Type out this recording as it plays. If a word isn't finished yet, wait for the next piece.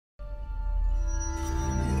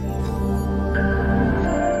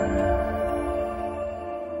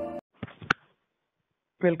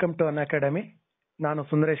Welcome to Unacademy. ನಾನು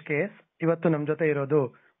Sundaresh KS. ಇವತ್ತು ನಮ್ಮ ಜೊತೆ ಇರೋದು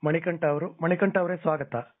ಮಣಿಕಂಠ ಅವರು. ಮಣಿಕಂಠ ಅವರೇ,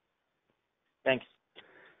 ಸ್ವಾಗತ. ಥ್ಯಾಂಕ್ಸ್.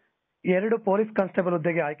 2 ಪೊಲೀಸ್ ಕಾನ್ಸ್ಟೇಬಲ್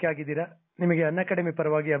ಹುದ್ದೆಗೆ ಆಯ್ಕೆ ಆಗಿದ್ದೀರಾ. ನಿಮಗೆ ಅನ್ಅಕಾಡೆಮಿ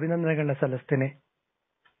ಪರವಾಗಿ ಅಭಿನಂದನೆಗಳನ್ನ ಸಲ್ಲಿಸ್ತೇನೆ.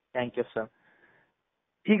 Thank you sir.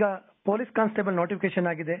 ಈಗ ಪೊಲೀಸ್ ಕಾನ್ಸ್ಟೇಬಲ್ ನೋಟಿಫಿಕೇಶನ್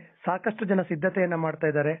ಆಗಿದೆ. ಸಾಕಷ್ಟು ಜನ ಸಿದ್ಧತೆಯನ್ನ ಮಾಡ್ತಾ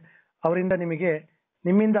ಇದ್ದಾರೆ.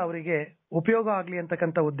 ನಿಮ್ಮಿಂದ ಅವರಿಗೆ ಉಪಯೋಗ ಆಗ್ಲಿ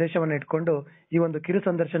ಅಂತಕ್ಕಂಥ ಉದ್ದೇಶವನ್ನ ಇಟ್ಕೊಂಡು ಈ ಒಂದು ಕಿರು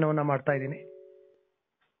ಸಂದರ್ಶನವನ್ನ ಮಾಡ್ತಾ ಇದ್ದೀನಿ.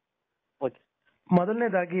 ಓಕೆ.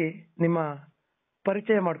 ಮೊದಲನೇದಾಗಿ ನಿಮ್ಮ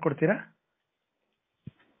ಪರಿಚಯ ಮಾಡ್ಕೊಡ್ತೀರಾ?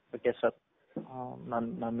 Okay sir.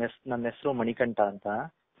 ನನ್ನ ಹೆಸರು ಮಣಿಕಂಠ ಅಂತ,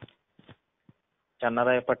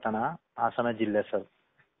 ಚನ್ನರಾಯಪಟ್ಟಣ, ಹಾಸನ ಜಿಲ್ಲೆ ಸರ್.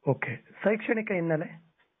 ಓಕೆ. ಶೈಕ್ಷಣಿಕ ಹಿನ್ನೆಲೆ?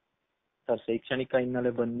 ಸರ್, ಶೈಕ್ಷಣಿಕ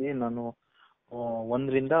ಹಿನ್ನೆಲೆ ಬಂದು ನಾನು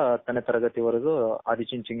 1ರಿಂದ 10ನೇ ತರಗತಿವರೆಗೂ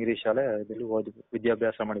ಆದಿಚುಂಚನಗಿರಿ ಶಾಲೆಯಲ್ಲಿ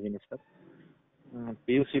ವಿದ್ಯಾಭ್ಯಾಸ ಮಾಡಿದ್ದೀನಿ ಸರ್.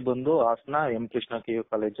 PUC ಬಂದು Hassan M Krishna KU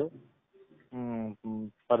college.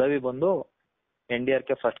 ಪದವಿ ಬಂದು NDRK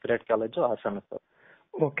first grade college Hassan sir.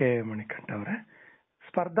 Okay Manikantha ಅವರೇ,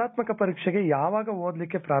 ಸ್ಪರ್ಧಾತ್ಮಕ ಪರೀಕ್ಷೆಗೆ ಯಾವಾಗ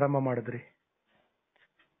ಓದ್ಲಿಕ್ಕೆ ಪ್ರಾರಂಭ ಮಾಡಿದ್ರಿ?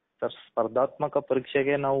 ಸರ್, ಸ್ಪರ್ಧಾತ್ಮಕ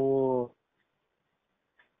ಪರೀಕ್ಷೆಗೆ ನಾವು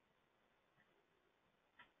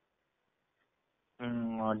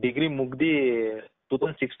ಡಿಗ್ರಿ ಮುಗ್ದಿ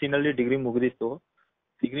 2016 ಅಲ್ಲಿ ಡಿಗ್ರಿ ಮುಗ್ದಿತ್ತು.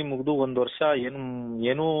 ಡಿಗ್ರಿ ಮುಗ್ದು 1 ವರ್ಷ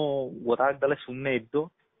ಏನು ಗೊತ್ತಾಗ್ದಲೆ ಸುಮ್ನೆ ಇದ್ದು,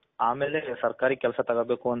 ಆಮೇಲೆ ಸರ್ಕಾರಿ ಕೆಲಸ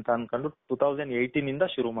ತಗೋಬೇಕು ಅಂತ ಅನ್ಕೊಂಡು 2018 ಇಂದ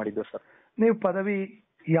ಶುರು ಮಾಡಿದ್ದು ಸರ್. ನೀವು ಪದವಿ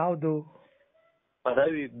ಯಾವುದು?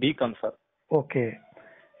 ಪದವಿ BCom ಸರ್. ಓಕೆ.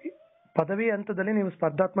 ಪದವಿ ಹಂತದಲ್ಲಿ ನೀವು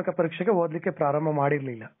ಸ್ಪರ್ಧಾತ್ಮಕ ಪರೀಕ್ಷೆಗೆ ಓದ್ಲಿಕ್ಕೆ ಪ್ರಾರಂಭ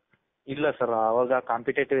ಮಾಡಿರ್ಲಿಲ್ಲ? ಇಲ್ಲ ಸರ್, ಅವಾಗ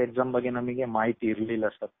ಕಾಂಪಿಟೇಟಿವ್ ಎಕ್ಸಾಮ್ ಬಗ್ಗೆ ನಮಗೆ ಮಾಹಿತಿ ಇರ್ಲಿಲ್ಲ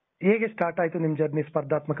ಸರ್. ಹೇಗೆ ಸ್ಟಾರ್ಟ್ ಆಯ್ತು ನಿಮ್ ಜರ್ನಿ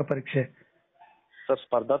ಸ್ಪರ್ಧಾತ್ಮಕ ಪರೀಕ್ಷೆ? ಸರ್,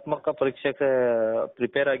 ಸ್ಪರ್ಧಾತ್ಮಕ ಪರೀಕ್ಷೆಗೆ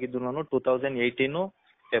ಪ್ರಿಪೇರ್ ಆಗಿದ್ದು ನಾನು 2018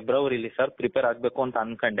 ಫೆಬ್ರವರಿಲಿ ಸರ್. ಪ್ರಿಪೇರ್ ಆಗ್ಬೇಕು ಅಂತ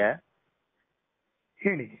ಅನ್ಕೊಂಡೆ.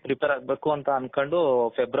 ಹೇಳಿ. ಪ್ರಿಪೇರ್ ಆಗ್ಬೇಕು ಅಂತ ಅನ್ಕೊಂಡು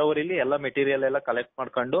ಫೆಬ್ರವರಿಲಿ ಎಲ್ಲ ಮೆಟೀರಿಯಲ್ ಎಲ್ಲ ಕಲೆಕ್ಟ್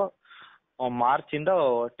ಮಾಡ್ಕೊಂಡು ಮಾರ್ಚ್ ಇಂದ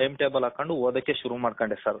ಟೈಮ್ ಟೇಬಲ್ ಹಾಕೊಂಡು ಓದಕ್ಕೆ ಶುರು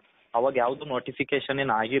ಮಾಡ್ಕೊಂಡೆ ಸರ್. ಅವಾಗ ಯಾವ್ದು ನೋಟಿಫಿಕೇಶನ್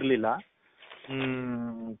ಏನ್ ಆಗಿರ್ಲಿಲ್ಲ.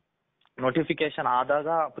 ನೋಟಿಫಿಕೇಶನ್ ಆದಾಗ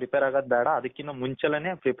ಪ್ರಿಪೇರ್ ಆಗೋದ್ ಬೇಡ, ಅದಕ್ಕಿಂತ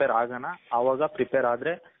ಮುಂಚೆನೆ ಪ್ರಿಪೇರ್ ಆಗೋಣ. ಅವಾಗ ಪ್ರಿಪೇರ್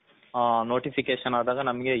ಆದ್ರೆ ನೋಟಿಫಿಕೇಶನ್ ಆದಾಗ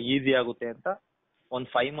ನಮ್ಗೆ ಈಸಿ ಆಗುತ್ತೆ ಅಂತ ಒಂದ್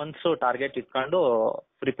 5 months ಟಾರ್ಗೆಟ್ ಇಟ್ಕೊಂಡು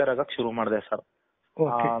ಪ್ರಿಪೇರ್ ಆಗಕ್ ಶುರು ಮಾಡಿದೆ ಸರ್.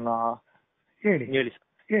 ಹೇಳಿ ಸರ್.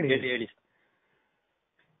 ಹೇಳಿ ಸರ್.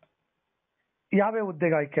 ಯಾವ್ಯಾವ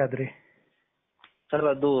ಹುದ್ದೆಗೆ ಆಯ್ಕೆ ಆದ್ರಿ? ಸರ್,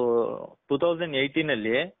 ಅದು 2018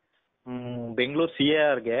 ಅಲ್ಲಿ ಬೆಂಗಳೂರು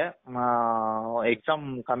CARಗೆ ಎಕ್ಸಾಮ್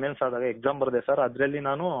ಕಮೆನ್ಸ್ ಆದಾಗ ಎಕ್ಸಾಮ್ ಬರ್ದೆ ಸರ್. ಅದ್ರಲ್ಲಿ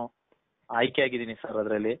ನಾನು ಆಯ್ಕೆ ಆಗಿದ್ದೀನಿ ಸರ್.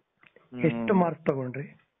 ಅದ್ರಲ್ಲಿ ಎಷ್ಟು ಮಾರ್ಕ್ಸ್ ತಗೊಂಡ್ರಿ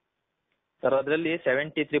ಸರ್? ಅದ್ರಲ್ಲಿ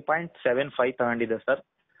 73.75 ತಗೊಂಡಿದ್ದೆ ಸರ್.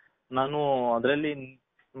 ನಾನು ಅದರಲ್ಲಿ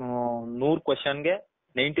 100 ಕ್ವಶನ್ಗೆ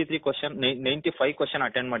 95 ಕ್ವಶನ್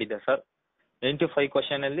ಅಟೆಂಡ್ ಮಾಡಿದ್ದೆ ಸರ್. 95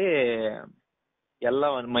 ಕ್ವಶನ್ ಅಲ್ಲಿ ಎಲ್ಲ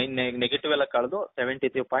ನೆಗೆಟಿವ್ ಎಲ್ಲ ಕಳೆದು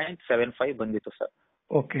 73.75 ಬಂದಿತ್ತು ಸರ್.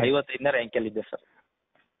 ಓಕೆ. 55ನೇ ರ್ಯಾಂಕ್ ಅಲ್ಲಿ ಇದ್ದೆ ಸರ್.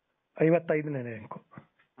 55ನೇ ರ್ಯಾಂಕ್.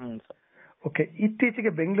 ಸರ್. ಓಕೆ.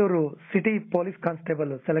 ಇತ್ತೀಚೆಗೆ Bengaluru city police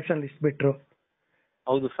constable selection list ಬಿಟ್ರು.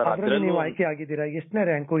 ಹೌದು ಸರ್. ಅದ್ರಲ್ಲಿ ನೀವು ಆಯ್ಕೆ ಆಗಿದ್ದೀರಾ. ಎಷ್ಟನೇ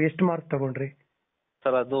ರ್ಯಾಂಕು, ಎಷ್ಟು ಮಾರ್ಕ್ಸ್ ತಗೊಂಡ್ರಿ?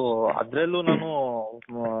 ಸರ್, ಅದ್ರಲ್ಲೂ ನಾನು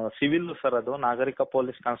ಸಿವಿಲ್ ಸರ್. ಅದು ನಾಗರಿಕ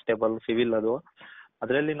ಪೊಲೀಸ್ ಕಾನ್ಸ್ಟೇಬಲ್ ಸಿವಿಲ್.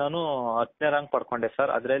 ಅದರಲ್ಲಿ ನಾನು 10ನೇ ರ್ಯಾಂಕ್ ಪಡ್ಕೊಂಡೆ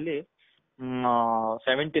ಸರ್. ಅದರಲ್ಲಿ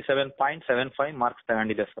 77.75 ಮಾರ್ಕ್ಸ್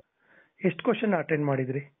ತಗೊಂಡಿದ್ದೆ ಸರ್. ಎಷ್ಟು ಕ್ವಶನ್ ಅಟೆಂಡ್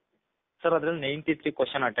ಮಾಡಿದ್ರಿ? ಸರ್, ಅದ್ರಲ್ಲಿ 93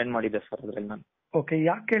 ಕ್ವಶನ್ ಅಟೆಂಡ್ ಮಾಡಿದ್ದೆ ಸರ್ ಅದ್ರಲ್ಲಿ ನಾನು. ಓಕೆ.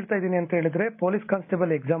 ಯಾಕೆ ಕೇಳ್ತಾ ಇದ್ದೀನಿ ಅಂತ ಹೇಳಿದ್ರೆ, ಪೊಲೀಸ್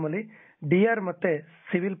ಕಾನ್ಸ್ಟೇಬಲ್ ಎಕ್ಸಾಮ್ ಅಲ್ಲಿ DR ಮತ್ತೆ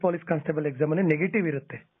ಸಿವಿಲ್ ಪೊಲೀಸ್ ಕಾನ್ಸ್ಟೇಬಲ್ ಎಕ್ಸಾಮ್ ಅಲ್ಲಿ ನೆಗೆಟಿವ್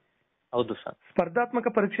ಇರುತ್ತೆ. ಹೌದು ಸರ್. ಸ್ಪರ್ಧಾತ್ಮಕ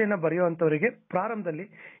ಪರೀಕ್ಷೆಯನ್ನ ಬರೆಯುವಂತವರಿಗೆ ಪ್ರಾರಂಭದಲ್ಲಿ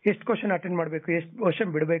ಎಷ್ಟು ಕ್ವಶನ್ ಅಟೆಂಡ್ ಮಾಡಬೇಕು, ಎಷ್ಟು ಕ್ವಶನ್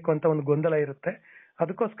ಬಿಡಬೇಕು ಅಂತ ಒಂದು ಗೊಂದಲ ಇರುತ್ತೆ.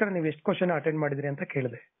 ಅದಕ್ಕೋಸ್ಕರ ನೀವು ಎಷ್ಟು ಕ್ವಶನ್ ಅಟೆಂಡ್ ಮಾಡಿದ್ರಿ ಅಂತ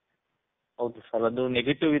ಕೇಳಿದೆ. ಹೌದು ಸರ್. ಅದು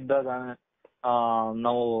ನೆಗೆಟಿವ್ ಇದ್ದಾಗ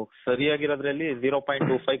ನಾವು ಸರಿಯಾಗಿರೋದ್ರಲ್ಲಿ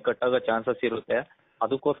 0.25 ಕಟ್ಟಾಗೋ ಚಾನ್ಸಸ್ ಇರುತ್ತೆ.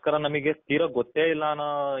 ಅದಕ್ಕೋಸ್ಕರ ನಮಗೆ ತೀರಾ ಗೊತ್ತೇ ಇಲ್ಲ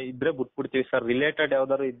ಇದ್ರೆ ಬಿಟ್ಬಿಡ್ತೀವಿ ಸರ್. ರಿಲೇಟೆಡ್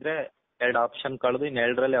ಯಾವ್ದಾದ್ರು ಇದ್ರೆ 2 ಆಪ್ಷನ್ ಕಳೆದು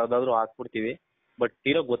 2ರಲ್ಲಿ ಯಾವ್ದಾದ್ರು ಹಾಕ್ಬಿಡ್ತೀವಿ. ಬಟ್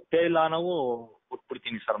ತೀರಾ ಗೊತ್ತೇ ಇಲ್ಲ ನಾವು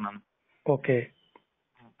ಬಿಟ್ಬಿಡ್ತೀನಿ ಸರ್ ನಾನು. ಓಕೆ.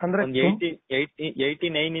 ಅಂದ್ರೆ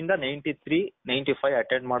 89 ಇಂದ 93, 95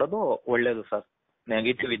 ಅಟೆಂಡ್ ಮಾಡೋದು ಒಳ್ಳೇದು ಸರ್,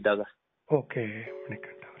 ನೆಗೆಟಿವ್ ಇದ್ದಾಗ. ಓಕೆ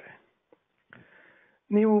ಮಣಿಕಂಠ ಅವರೇ,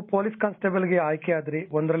 ನೀವು ಪೊಲೀಸ್ ಕಾನ್ಸ್ಟೇಬಲ್ಗೆ ಆಯ್ಕೆ ಆದ್ರಿ.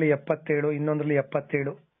 1ರಲ್ಲಿ 77, ಇನ್ನೊಂದ್ರಲ್ಲಿ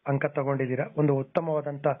 77 ಅಂಕ ತಗೊಂಡಿದ್ದೀರಾ. ಒಂದು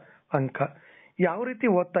ಉತ್ತಮವಾದಂತ ಅಂಕ. ಯಾವ ರೀತಿ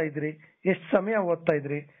ಓದ್ತಾ ಇದ್ರಿ? ಎಷ್ಟು ಸಮಯ ಓದ್ತಾ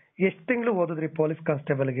ಇದ್ರಿ? ಎಷ್ಟು ತಿಂಗಳು ಓದಿದ್ರಿ ಪೊಲೀಸ್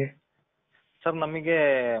ಕಾನ್ಸ್ಟೇಬಲ್ಗೆ? ಸರ್, ನಮಗೆ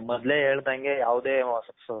ಮೊದ್ಲೇ ಹೇಳ್ದಂಗೆ ಯಾವುದೇ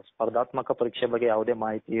ಸ್ಪರ್ಧಾತ್ಮಕ ಪರೀಕ್ಷೆ ಬಗ್ಗೆ ಯಾವುದೇ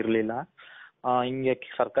ಮಾಹಿತಿ ಇರ್ಲಿಲ್ಲ. ಹಿಂಗೆ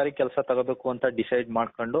ಸರ್ಕಾರಿ ಕೆಲಸ ತಗೋಬೇಕು ಅಂತ ಡಿಸೈಡ್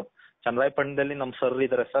ಮಾಡ್ಕೊಂಡು ಚನ್ನರಾಯಪಟ್ಟಣದಲ್ಲಿ ನಮ್ ಸರ್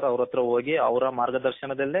ಇದಾರೆ ಸರ್, ಅವ್ರ ಹತ್ರ ಹೋಗಿ ಅವರ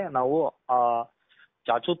ಮಾರ್ಗದರ್ಶನದಲ್ಲೇ ನಾವು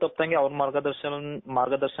ಚಾಚು ತಪ್ಪದಂಗೆ ಅವ್ರ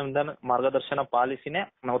ಮಾರ್ಗದರ್ಶನ ಪಾಲಿಸಿನೇ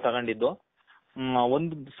ನಾವು ತಗೊಂಡಿದ್ದು.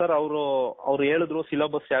 ಒಂದು ಸರ್ ಅವ್ರು ಹೇಳಿದ್ರು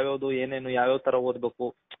ಸಿಲೆಬಸ್ ಯಾವ್ಯಾವ್ದು, ಏನೇನು, ಯಾವ್ಯಾವ ತರ ಓದ್ಬೇಕು,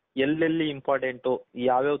 ಎಲ್ಲೆಲ್ಲಿ ಇಂಪಾರ್ಟೆಂಟು,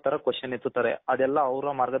 ಯಾವ್ಯಾವ ತರ ಕ್ವಶನ್ ಎತ್ತುತ್ತಾರೆ, ಅದೆಲ್ಲ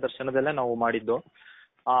ಅವರ ಮಾರ್ಗದರ್ಶನದಲ್ಲೇ ನಾವು ಮಾಡಿದ್ದು.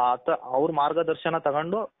 ಅವ್ರ ಮಾರ್ಗದರ್ಶನ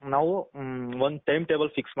ತಗೊಂಡು ನಾವು ಒಂದ್ ಟೈಮ್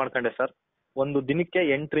ಟೇಬಲ್ ಫಿಕ್ಸ್ ಮಾಡ್ಕೊಂಡೆ ಸರ್. ಒಂದು ದಿನಕ್ಕೆ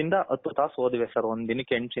 8 ರಿಂದ 10 ತಾಸು ಓದಿವೆ ಸರ್. ಒಂದ್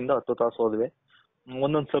ದಿನಕ್ಕೆ 8 ರಿಂದ 10 ತಾಸು ಓದಿವೆ.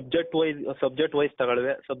 ಒಂದೊಂದು ಸಬ್ಜೆಕ್ಟ್ ವೈಸ್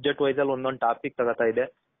ತಗೊಳ್ವೆ. ಸಬ್ಜೆಕ್ಟ್ ವೈಸ್ ಅಲ್ಲಿ ಒಂದೊಂದು ಟಾಪಿಕ್ ತಗೋತಾ ಇದೆ.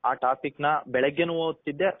 ಆ ಟಾಪಿಕ್ ನ ಬೆಳಗ್ಗೆನೂ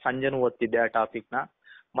ಓದ್ತಿದ್ದೆ, ಸಂಜೆನೂ ಓದ್ತಿದ್ದೆ ಆ ಟಾಪಿಕ್ ನ.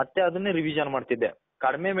 ಮತ್ತೆ ಅದನ್ನೇ ರಿವಿಷನ್ ಮಾಡ್ತಿದ್ದೆ.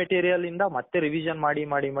 ಕಡಿಮೆ ಮೆಟೀರಿಯಲ್ ಇಂದ ಮತ್ತೆ ರಿವಿಷನ್ ಮಾಡಿ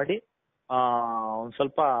ಒಂದ್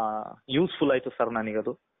ಸ್ವಲ್ಪ ಯೂಸ್ಫುಲ್ ಆಯ್ತು ಸರ್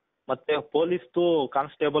ನನಗದು. ಮತ್ತೆ ಪೊಲೀಸ್ದು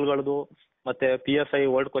ಕಾನ್ಸ್ಟೇಬಲ್ಗಳದು ಮತ್ತೆ PSI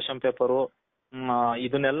ವರ್ಲ್ಡ್ ಕ್ವಶನ್ ಪೇಪರು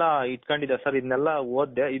ಇದನ್ನೆಲ್ಲ ಇಟ್ಕೊಂಡಿದ್ದೆ ಸರ್. ಇದನ್ನೆಲ್ಲ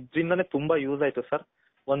ಓದ್ದೆ. ಇದ್ರಿಂದಾನೇ ತುಂಬಾ ಯೂಸ್ ಆಯ್ತು ಸರ್.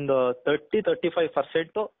 ಒಂದು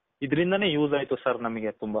 30-35% ಇದರಿಂದಾನೇ ಯೂಸ್ ಆಯ್ತು ಸರ್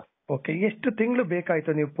ನಮಗೆ ತುಂಬಾ. ಓಕೆ, ಎಷ್ಟು ತಿಂಗಳು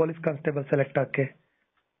ಬೇಕಾಯ್ತು ನೀವು ಪೊಲೀಸ್ ಕಾನ್ಸ್ಟೇಬಲ್ ಸೆಲೆಕ್ಟ್ ಆಗಕ್ಕೆ?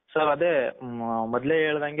 ಸರ್ ಅದೇ ಮೊದ್ಲೇ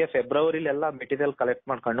ಹೇಳ್ದಂಗೆ ಫೆಬ್ರವರಿಲಿ ಎಲ್ಲ ಮೆಟೀರಿಯಲ್ ಕಲೆಕ್ಟ್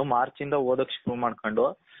ಮಾಡ್ಕೊಂಡು ಮಾರ್ಚ್ ಇಂದ ಓದಕ್ ಶುರು ಮಾಡ್ಕೊಂಡು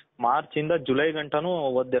ಮಾರ್ಚ್ ಇಂದ ಜುಲೈ ಗಂಟನೂ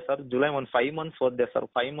ಓದ್ದೆ ಸರ್. ಜುಲೈ ಒಂದು 5 months ಓದ್ದೆ ಸರ್.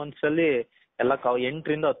 5 months ಅಲ್ಲಿ ಎಲ್ಲ 8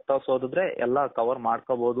 ರಿಂದ 10 ತಾಸು ಓದಿದ್ರೆ ಎಲ್ಲ ಕವರ್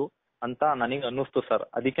ಮಾಡ್ಕೋಬಹುದು ಅಂತ ನನಗೆ ಅನ್ನಿಸ್ತು ಸರ್.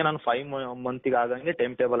 ಅದಕ್ಕೆ ನಾನು 5 month ಆಗಂಗೆ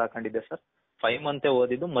time table ಹಾಕೊಂಡಿದ್ದೆ sir. 5 month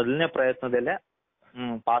ಓದಿದ್ದು ಮೊದಲನೇ ಪ್ರಯತ್ನದಲ್ಲೇ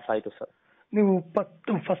ಪಾಸ್ ಆಯ್ತು ಸರ್. ನೀವು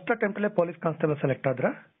ಫಸ್ಟ್ ಅಟೆಂಪ್ಟ್ ಅಲ್ಲೇ ಪೊಲೀಸ್ ಕಾನ್ಸ್ಟೇಬಲ್ ಸೆಲೆಕ್ಟ್ ಆದ್ರ?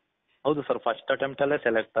 ಹೌದು ಸರ್, ಫಸ್ಟ್ ಅಟೆಂಪ್ಟ್ ಅಲ್ಲೇ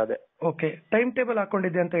ಸೆಲೆಕ್ಟ್ ಆದೆ. ಓಕೆ, ಟೈಮ್ ಟೇಬಲ್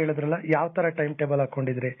ಹಾಕೊಂಡಿದ್ದೆ ಅಂತ ಹೇಳಿದ್ರಲ್ಲ, ಯಾವ ತರ ಟೈಮ್ ಟೇಬಲ್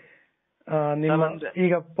ಹಾಕೊಂಡಿದ್ರಿ? ನಿಮ್ಮ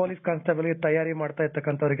ಈಗ ಪೊಲೀಸ್ ಕಾನ್ಸ್ಟೇಬಲ್ ಗೆ ತಯಾರಿ ಮಾಡ್ತಾ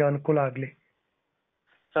ಇರ್ತಕ್ಕಂಥವ್ರಿಗೆ ಅನುಕೂಲ ಆಗ್ಲಿ.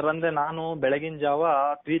 ಸರ್ ಅಂದ್ರೆ ನಾನು ಬೆಳಗಿನ ಜಾವ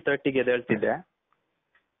 3:30ಗೆ ಎದ್ದೇಳ್ತಿದ್ದೆ.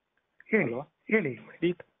 ಹೇಳಿ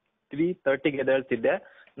 3:30ಗೆ ಎದ್ದೇಳ್ತಿದ್ದೆ.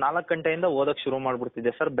 4 ಗಂಟೆಯಿಂದ ಓದಕ್ ಶುರು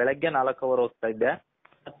ಮಾಡ್ಬಿಡ್ತಿದ್ದೆ ಸರ್. ಬೆಳಗ್ಗೆ 4 hour ಓದ್ತಾ ಇದ್ದೆ,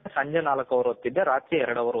 ಮತ್ತೆ ಸಂಜೆ 4 hour ಓದ್ತಿದ್ದೆ, ರಾತ್ರಿ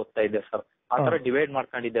 2 hour ಓದ್ತಾ ಇದ್ದೆ ಸರ್. ಆ ತರ ಡಿವೈಡ್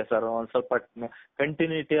ಮಾಡ್ಕೊಂಡಿದ್ದೆ ಸರ್. ಒಂದ್ ಸ್ವಲ್ಪ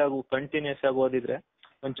ಕಂಟಿನ್ಯೂಸ್ ಆಗಿ ಓದಿದ್ರೆ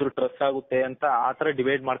ಒಂಚೂರು ಸ್ಟ್ರೆಸ್ ಆಗುತ್ತೆ ಅಂತ ಆ ತರ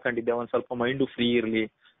ಡಿವೈಡ್ ಮಾಡ್ಕೊಂಡಿದ್ದೆ. ಒಂದ್ ಸ್ವಲ್ಪ ಮೈಂಡ್ ಫ್ರೀ ಇರ್ಲಿ.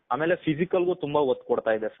 ಆಮೇಲೆ ಫಿಸಿಕಲ್ಗೂ ತುಂಬಾ ಒತ್ತು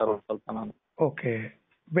ಕೊಡ್ತಾ ಇದ್ದೆ ಸರ್ ಒಂದ್ ಸ್ವಲ್ಪ ನಾನು. ಓಕೆ,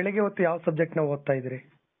 ಬೆಳಗ್ಗೆ ಹೊತ್ತು ಯಾವ ಸಬ್ಜೆಕ್ಟ್ ನ ಓದ್ತಾ ಇದ್ರಿ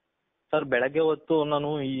ಸರ್? ಬೆಳಗ್ಗೆ ಹೊತ್ತು ನಾನು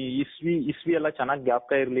ಈ ಇಸ್ವಿ ಎಲ್ಲ ಚೆನ್ನಾಗಿ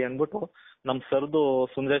ಜ್ಞಾಪಕ ಇರ್ಲಿ ಅಂದ್ಬಿಟ್ಟು ನಮ್ ಸರ್ದು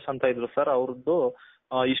ಸುಂದರೇಶ್ ಅಂತ ಇದ್ರು ಸರ್, ಅವ್ರದ್ದು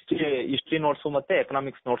ಹಿಸ್ಟ್ರಿ ನೋಟ್ಸ್ ಮತ್ತೆ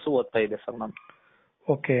ಎಕನಾಮಿಕ್ಸ್ ನೋಟ್ಸ್ ಓದ್ತಾ ಇದ್ದೆ ಸರ್ ನಾನು.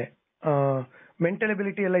 ಓಕೆ, ಮೆಂಟಲ್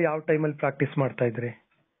ಎಬಿಲಿಟಿ ಎಲ್ಲ ಯಾವ ಟೈಮಲ್ಲಿ ಪ್ರಾಕ್ಟೀಸ್ ಮಾಡ್ತಾ ಇದ್ರಿ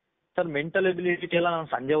ಸರ್? ಮೆಂಟಲ್ ಎಬಿಲಿಟಿ ಎಲ್ಲ ನಾನು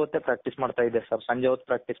ಸಂಜೆ ಹೊತ್ತೇ ಪ್ರಾಕ್ಟೀಸ್ ಮಾಡ್ತಾ ಇದ್ದೆ ಸರ್. ಸಂಜೆ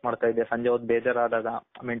ಹೊತ್ತು ಬೇಜಾರಾದಾಗ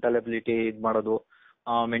ಮೆಂಟಲ್ ಎಬಿಲಿಟಿ ಮಾಡೋದು,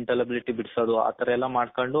 ಮೆಂಟಲ್ ಎಬಿಲಿಟಿ ಬಿಡಿಸೋದು, ಆ ತರ ಎಲ್ಲ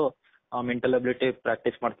ಮಾಡ್ಕೊಂಡು ಮೆಂಟಲ್ ಎಬಿಲಿಟಿ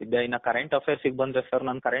ಪ್ರಾಕ್ಟೀಸ್ ಮಾಡ್ತಿದ್ದೆ. ಇನ್ನ ಕರೆಂಟ್ ಅಫೇರ್ಸ್ ಬಂದ್ರೆ ಸರ್,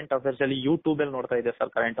 ನಾನು ಕರೆಂಟ್ ಅಫೇರ್ಸ್ ಅಲ್ಲಿ ಯೂಟ್ಯೂಬ್ ಅಲ್ಲಿ ನೋಡ್ತಾ ಇದ್ದೆ ಸರ್.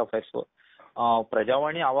 ಕರೆಂಟ್ ಅಫೇರ್ಸ್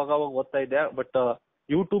ಪ್ರಜಾವಾಣಿ ಅವಾಗ ಓದ್ತಾ ಇದ್ದೆ, ಬಟ್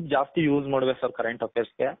ಯೂಟ್ಯೂಬ್ ಜಾಸ್ತಿ ಯೂಸ್ ಮಾಡುವೆ ಸರ್ ಕರೆಂಟ್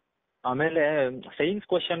ಅಫೇರ್ಸ್ಗೆ. ಆಮೇಲೆ ಸೈನ್ಸ್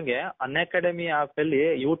ಕ್ವಶನ್ಗೆ ಅನ್ಅಕಾಡೆಮಿ ಆಪ್ ಅಲ್ಲಿ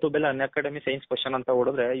ಯೂಟ್ಯೂಬ್ ಅಲ್ಲಿ ಅನ್ಅಕಾಡೆಮಿ ಸೈನ್ಸ್ ಕ್ವಶನ್ ಅಂತ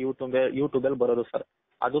ಹೊಡೆದ್ರೆ ಯೂಟ್ಯೂಬ್ ಅಲ್ಲಿ ಬರೋದು ಸರ್.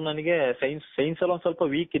 ಅದು ನನಗೆ ಸೈನ್ಸ್ ಅಲ್ಲಿ ಒಂದ್ ಸ್ವಲ್ಪ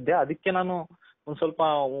ವೀಕ್ ಇದ್ದೆ. ಅದಕ್ಕೆ ನಾನು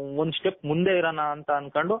ಒಂದ್ ಸ್ಟೆಪ್ ಮುಂದೆ ಇರೋಣ ಅಂತ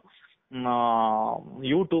ಅನ್ಕೊಂಡು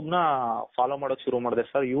ಯೂಟ್ಯೂಬ್ ನ ಫಾಲೋ ಮಾಡೋಕ್ ಶುರು ಮಾಡಿದೆ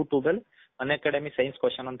ಸರ್. ಯೂಟ್ಯೂಬ್ ಅಲ್ಲಿ ಅನ್ಅಕಾಡೆಮಿ ಸೈನ್ಸ್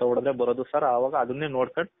ಕ್ವಶನ್ ಅಂತ ಹೊಡೆದ್ರೆ ಬರೋದು ಸರ್. ಅವಾಗ ಅದನ್ನೇ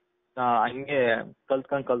ನೋಡ್ಕೊಂಡು ಹಂಗೆ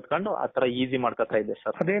ಕಲ್ತ್ಕೊಂಡು ಆತರ ಈಸಿ ಮಾಡ್ಕೊತಾ ಇದ್ದೆ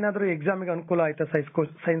ಸರ್. ಅದೇನಾದ್ರೂ ಎಕ್ಸಾಮಿಗೆ ಅನುಕೂಲ ಆಯ್ತಾ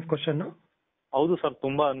ಸೈನ್ಸ್ ಕ್ವಶನ್? ಹೌದು ಸರ್,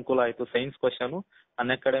 ತುಂಬಾ ಅನುಕೂಲ ಆಯ್ತು. ಸೈನ್ಸ್ ಕ್ವಶನ್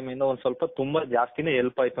ಅನ್ಅಕಾಡೆಮಿಯಿಂದ ಒಂದ್ ಸ್ವಲ್ಪ ತುಂಬಾ ಜಾಸ್ತಿನೇ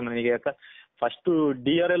ಹೆಲ್ಪ್ ಆಯ್ತು ನನಗೆ. ಯಾಕೆ ಫಸ್ಟ್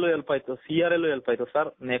DRL ಹೆಲ್ಪ್ ಆಯ್ತು, CRL ಹೆಲ್ಪ್ ಆಯ್ತು ಸರ್.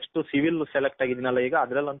 ನೆಕ್ಸ್ಟ್ ಸಿವಿಲ್ ಸೆಲೆಕ್ಟ್ ಆಗಿದ್ದೀನಲ್ಲ ಈಗ,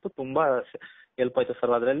 ಅದ್ರಲ್ಲಂತೂ ತುಂಬಾ ಹೆಲ್ಪ್ ಆಯ್ತು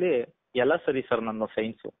ಸರ್. ಅದ್ರಲ್ಲಿ ಎಲ್ಲ ಸರಿ ಸರ್. ನನ್ನ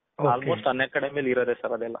ಸೈನ್ಸ್ ಆಲ್ಮೋಸ್ಟ್ ಅನ್ಅಕಾಡೆಮಿಲಿ ಇರೋದೇ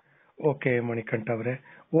ಸರ್ ಅದೆಲ್ಲ. ಓಕೆ ಮಣಿಕಂಠ ಅವರೇ,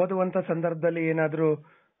 ಓದುವಂತ ಸಂದರ್ಭದಲ್ಲಿ ಏನಾದ್ರೂ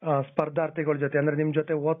ಸ್ಪರ್ಧಾರ್ಥಿಗಳ ಜೊತೆ ಅಂದ್ರೆ ನಿಮ್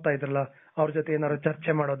ಜೊತೆ ಓದ್ತಾ ಇದ್ರಲ್ಲ, ಅವ್ರ ಜೊತೆ ಏನಾದ್ರು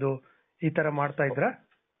ಚರ್ಚೆ ಮಾಡೋದು ಈ ತರ ಮಾಡ್ತಾ ಇದ್ರ?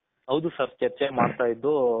 ಹೌದು ಸರ್, ಚರ್ಚೆ ಮಾಡ್ತಾ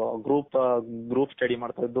ಇದ್ದು, ಗ್ರೂಪ್ ಸ್ಟಡಿ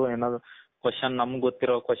ಮಾಡ್ತಾ ಇದ್ದು. ಏನಾದ್ರು ಕ್ವಶನ್ ನಮ್ಗೆ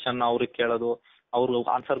ಗೊತ್ತಿರೋ ಕ್ವಶನ್ ಅವ್ರಿಗೆ ಕೇಳೋದು, ಅವ್ರು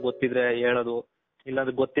ಆನ್ಸರ್ ಗೊತ್ತಿದ್ರೆ ಹೇಳೋದು,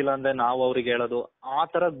 ಇಲ್ಲಾಂದ್ರೆ ಗೊತ್ತಿಲ್ಲ ಅಂದ್ರೆ ನಾವು ಅವ್ರಿಗೆ ಹೇಳೋದು. ಆ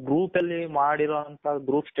ತರ ಗ್ರೂಪ್ ಅಲ್ಲಿ ಮಾಡಿರೋಂತ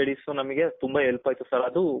ಗ್ರೂಪ್ ಸ್ಟಡೀಸ್ ನಮಗೆ ತುಂಬಾ ಹೆಲ್ಪ್ ಆಯ್ತು ಸರ್.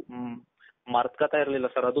 ಅದು ಮರ್ತ್ಕತಾ ಇರ್ಲಿಲ್ಲ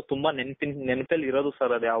ಸರ್. ಅದು ತುಂಬಾ ನೆನಪಲ್ಲಿ ಇರೋದು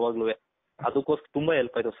ಸರ್ ಅದು ಯಾವಾಗ್ಲೂ. ಅದಕ್ಕೋಸ್ಕರ ತುಂಬಾ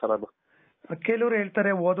ಹೆಲ್ಪ್ ಆಯ್ತು ಸರ್ ಅದು. ಕೆಲವರು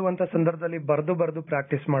ಹೇಳ್ತಾರೆ ಓದುವಂತ ಸಂದರ್ಭದಲ್ಲಿ ಬರ್ದು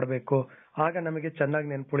ಪ್ರಾಕ್ಟೀಸ್ ಮಾಡ್ಬೇಕು, ಆಗ ನಮಗೆ ಚೆನ್ನಾಗಿ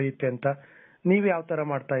ನೆನ್ಪುಳಿಯುತ್ತೆ ಅಂತ. ನೀವ್ ಯಾವ ತರ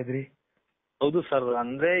ಮಾಡ್ತಾ ಇದ್ರಿ? ಹೌದು ಸರ್,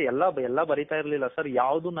 ಅಂದ್ರೆ ಎಲ್ಲ ಬರಿತಾ ಇರ್ಲಿಲ್ಲ ಸರ್.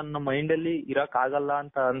 ಯಾವ್ದು ನನ್ನ ಮೈಂಡ್ ಅಲ್ಲಿ ಇರಕ್ ಆಗಲ್ಲ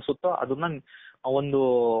ಅಂತ ಅನ್ಸುತ್ತೋ ಅದನ್ನ ಒಂದು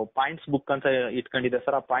ಪಾಯಿಂಟ್ಸ್ ಬುಕ್ ಅಂತ ಇಟ್ಕೊಂಡಿದ್ದೆ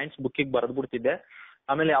ಸರ್. ಆ ಪಾಯಿಂಟ್ಸ್ ಬುಕ್ಕಿಗೆ ಬರೆದು ಬಿಡ್ತಿದ್ದೆ.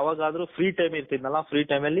 ಆಮೇಲೆ ಯಾವಾಗಾದ್ರೂ ಫ್ರೀ ಟೈಮ್ ಇರ್ತಿದ್ನಲ್ಲ, ಫ್ರೀ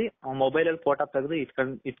ಟೈಮ್ ಅಲ್ಲಿ ಮೊಬೈಲ್ ಅಲ್ಲಿ ಫೋಟೋ ತೆಗೆದು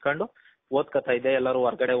ಇಟ್ಕೊಂಡು ಓದ್ಕೊತಾ ಇದ್ದೆ. ಎಲ್ಲರೂ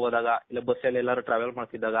ಹೊರಗಡೆ ಹೋದಾಗ, ಇಲ್ಲ ಬಸ್ಸಲ್ಲಿ ಎಲ್ಲಾರು ಟ್ರಾವೆಲ್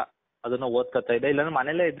ಮಾಡ್ತಿದ್ದಾಗ ಅದನ್ನ ಓದ್ಕೊತಾ ಇದ್ದೆ. ಇಲ್ಲಾಂದ್ರೆ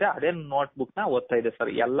ಮನೇಲೇ ಇದ್ರೆ ಅದೇ ನೋಟ್ ಬುಕ್ ನ ಓದ್ತಾ ಇದ್ದೆ ಸರ್.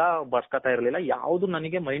 ಎಲ್ಲ ಬರ್ಕೊತಾ ಇರ್ಲಿಲ್ಲ. ಯಾವ್ದು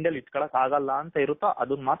ನನಗೆ ಮೈಂಡ್ ಅಲ್ಲಿ ಇಟ್ಕೊಳಕ್ ಆಗಲ್ಲ ಅಂತ ಇರುತ್ತೋ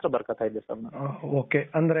ಅದನ್ನ ಮಾತ್ರ ಬರ್ಕೊತಾ ಇದ್ದೆ ಸರ್ ನಾನು. ಓಕೆ,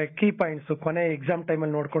 ಅಂದ್ರೆ ಕೀ ಪಾಯಿಂಟ್ಸ್ ಕೊನೆ ಎಕ್ಸಾಮ್ ಟೈಮ್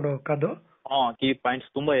ಅಲ್ಲಿ ನೋಡ್ಕೊಂಡು ಹೋಗೋದು. ಕೀ ಪಾಯಿಂಟ್ಸ್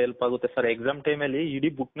ತುಂಬಾ ಹೆಲ್ಪ್ ಆಗುತ್ತೆ ಸರ್. ಎಕ್ಸಾಮ್ ಟೈಮ್ ಅಲ್ಲಿ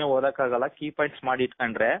ಇಡೀ ಬುಕ್ ನೇ ಓದಕ್ ಆಗಲ್ಲ. ಕೀ ಪಾಯಿಂಟ್ಸ್ ಮಾಡಿ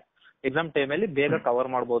ಇಟ್ಕೊಂಡ್ರೆ ಎಕ್ಸಾಮ್ ಟೈಮ್ ಅಲ್ಲಿ ಬೇಗ ಕವರ್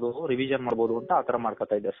ಮಾಡ್ಬೋದು, ರಿವಿಷನ್ ಮಾಡ್ಬೋದು ಅಂತ ಆತರ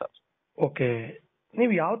ಮಾಡ್ಕೊತಾ ಇದ್ದೆ ಸರ್. ಓಕೆ,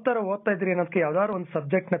 ನೀವು ಯಾವ ತರ ಓದ್ತಾ ಇದ್ರಿ ಅನ್ನೋದಕ್ಕೆ ಯಾವ್ದಾದ್ರು ಒಂದು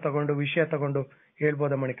ಸಬ್ಜೆಕ್ಟ್ ನ ತಗೊಂಡು, ವಿಷಯ ತಗೊಂಡು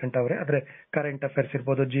ಹೇಳ್ಬೋದಾ ಮಣಿಕಂಠ ಅವರೇ? ಆದ್ರೆ ಕರೆಂಟ್ ಅಫೇರ್ಸ್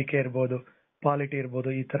ಇರ್ಬೋದು, GK ಇರ್ಬೋದು, ಪಾಲಿಟಿ ಇರ್ಬೋದು,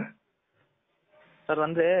 ಈ ತರ. ಸರ್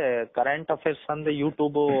ಅಂದ್ರೆ ಕರೆಂಟ್ ಅಫೇರ್ಸ್ ಅಂದ್ರೆ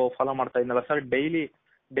ಯೂಟ್ಯೂಬ್ ಫಾಲೋ ಮಾಡ್ತಾ ಇದ್ನಲ್ಲ ಸರ್.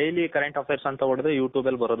 ಡೈಲಿ ಕರೆಂಟ್ ಅಫೇರ್ಸ್ ಅಂತ ಹೊಡೆದ್ರೆ ಯೂಟ್ಯೂಬ್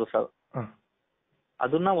ಅಲ್ಲಿ ಬರೋದು ಸರ್.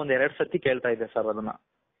 ಅದನ್ನ ಒಂದ್ 2 ಸತಿ ಕೇಳ್ತಾ ಇದ್ದೆ ಸರ್ ಅದನ್ನ.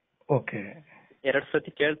 ಓಕೆ. 2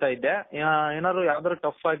 ಸತಿ ಕೇಳ್ತಾ ಇದ್ದೆ. ಏನಾದ್ರು ಯಾವ್ದಾದ್ರು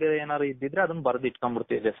ಟಫ್ ಆಗಿ ಏನಾದ್ರು ಇದ್ದಿದ್ರೆ ಅದನ್ನ ಬರ್ದು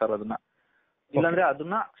ಇಟ್ಕೊಂಡ್ಬಿಡ್ತಿದ್ದೆ ಸರ್ ಅದನ್ನ. ಇಲ್ಲಾಂದ್ರೆ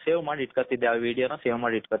ಅದನ್ನ ಸೇವ್ ಮಾಡಿ ಇಟ್ಕೊತಿದ್ದೆ, ಆ ವಿಡಿಯೋನ ಸೇವ್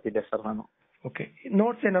ಮಾಡಿ ಇಟ್ಕೊತಿದ್ದೆ ಸರ್ ನಾನು. ಓಕೆ.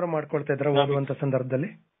 ನೋಟ್ಸ್ ಏನಾದ್ರು ಮಾಡ್ಕೊಳ್ತಾ ಇದ್ರ ಓದುವಂತ ಸಂದರ್ಭದಲ್ಲಿ?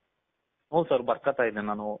 ಹೌದು ಸರ್, ಬರ್ಕತಾ ಇದ್ದೆ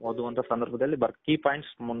ನಾನು ಓದುವಂತ ಸಂದರ್ಭದಲ್ಲಿ. ಕೀ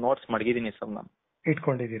ಪಾಯಿಂಟ್ಸ್ ನೋಟ್ಸ್ ಮಡಗಿದೀನಿ ಸರ್ ನಾನು.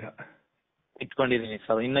 ಇಟ್ಕೊಂಡಿದೀನಿ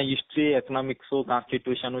ಸರ್. ಇನ್ನ ಹಿಸ್ಟ್ರಿ, ಎಕನಾಮಿಕ್ಸ್,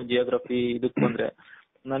 ಕಾನ್ಸ್ಟಿಟ್ಯೂಷನ್, ಜಿಯೋಗ್ರಫಿ ಇದಕ್ ಬಂದ್ರೆ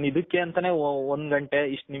ನಾನು ಇದಕ್ಕೆ ಅಂತಾನೆ 1 ಗಂಟೆ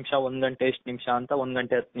ಇಷ್ಟು ನಿಮಿಷ, 1 ಗಂಟೆ ಇಷ್ಟು ನಿಮಿಷ ಅಂತ 1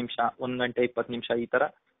 ಗಂಟೆ 10 ನಿಮಿಷ, 1 ಗಂಟೆ 20 ನಿಮಿಷ ಈ ತರ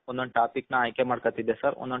ಒಂದೊಂದು ಟಾಪಿಕ್ ನ ಆಯ್ಕೆ ಮಾಡ್ಕೊತಿದ್ದೆ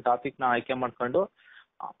ಸರ್. ಒಂದೊಂದು ಟಾಪಿಕ್ ನ ಆಯ್ಕೆ ಮಾಡ್ಕೊಂಡು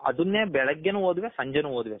ಅದನ್ನೇ ಬೆಳಗ್ಗೆನೂ ಓದುವೆ, ಸಂಜೆನೂ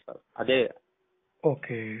ಓದುವೆ ಸರ್. ಅದೇ.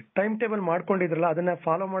 ಓಕೆ. ಟೈಮ್ ಟೇಬಲ್ ಮಾಡ್ಕೊಂಡಿದ್ರಲ್ಲ, ಅದನ್ನ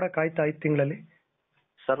ಫಾಲೋ ಮಾಡಕ್ ಆಯ್ತಾ 5 ತಿಂಗಳಲ್ಲಿ?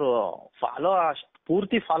 ಸರ್ ಫಾಲೋ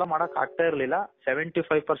ಪೂರ್ತಿ ಫಾಲೋ ಮಾಡಕ್ ಆಗ್ತಾ ಇರ್ಲಿಲ್ಲ.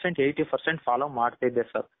 75% 80% ಫಾಲೋ ಮಾಡ್ತಾ ಇದ್ದೆ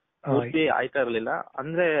ಸರ್. ಪೂರ್ತಿ ಆಯ್ತಾ ಇರ್ಲಿಲ್ಲ.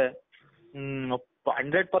 ಅಂದ್ರೆ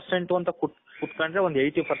 100% ಅಂತ ಕುತ್ಕೊಂಡ್ರೆ ಒಂದು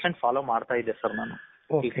 80% ಫಾಲೋ ಮಾಡ್ತಾ ಇದ್ದೆ ಸರ್ ನಾನು.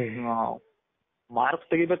 ಮಾರ್ಕ್ಸ್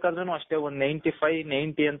ತೆಗಿಬೇಕಾದ್ರೂ ಅಷ್ಟೇ ಒಂದು 95,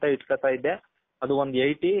 90 ಅಂತ ಇಟ್ಕೊತಾ ಇದ್ದೆ. ಅದು ಒಂದು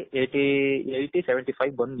 80,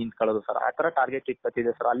 75 ಬಂದು ನಿಂತ್ಕೊಳ್ಳೋದು ಸರ್. ಆ ತರ ಟಾರ್ಗೆಟ್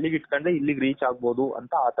ಇಟ್ಕೊತಿದ್ದೆ ಸರ್. ಅಲ್ಲಿಗೆ ಇಟ್ಕೊಂಡ್ರೆ ಇಲ್ಲಿಗೆ ರೀಚ್ ಆಗ್ಬೋದು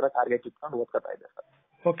ಅಂತ ಆ ತರ ಟಾರ್ಗೆಟ್ ಇಟ್ಕೊಂಡು ಓದ್ಕೊತಾ ಇದ್ದೆ ಸರ್.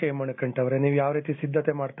 ಓಕೆ ಮಣಿಕಂಠ ಅವರೇ, ನೀವು ಯಾವ ರೀತಿ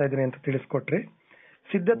ಸಿದ್ಧತೆ ಮಾಡ್ತಾ ಇದ್ರಿ ಅಂತ ತಿಳಿಸ್ಕೊಟ್ರಿ.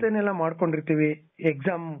 ಸಿದ್ಧತೆನೆಲ್ಲ ಮಾಡ್ಕೊಂಡಿರ್ತೀವಿ,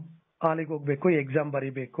 ಎಕ್ಸಾಮ್ ಹಾಲಿಗೆ ಹೋಗ್ಬೇಕು, ಎಕ್ಸಾಮ್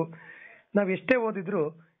ಬರೀಬೇಕು. ನಾವ್ ಎಷ್ಟೇ ಓದಿದ್ರು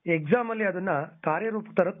ಎಕ್ಸಾಮ್ ಅಲ್ಲಿ ಅದನ್ನ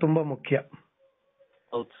ಕಾರ್ಯರೂಪ ತರ ತುಂಬಾ ಮುಖ್ಯ.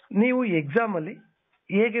 ನೀವು ಎಕ್ಸಾಮ್ ಅಲ್ಲಿ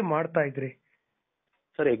ಹೇಗೆ ಮಾಡ್ತಾ ಇದ್ರಿ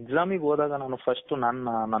ಸರ್? ಎಕ್ಸಾಮಿಗೆ ಹೋದಾಗ ನಾನು ಫಸ್ಟ್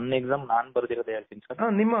ನನ್ನ ಎಕ್ಸಾಮ್ ನಾನ್ ಬರ್ದಿರೋದೇ ಹೇಳ್ತೀನಿ ಸರ್.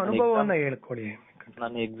 ನಿಮ್ಮ ಅನುಭವವನ್ನ ಹೇಳ್ಕೊಳ್ಳಿ.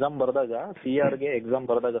 ನಾನು ಎಕ್ಸಾಮ್ ಬರ್ದಾಗ CR ಗೆ ಎಕ್ಸಾಮ್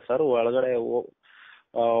ಬರ್ದಾಗ ಸರ್,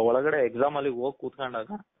 ಒಳಗಡೆ ಎಕ್ಸಾಮ್ ಅಲ್ಲಿ ಹೋಗಿ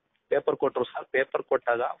ಕೂತ್ಕೊಂಡಾಗ ಪೇಪರ್ ಕೊಟ್ರು ಸರ್. ಪೇಪರ್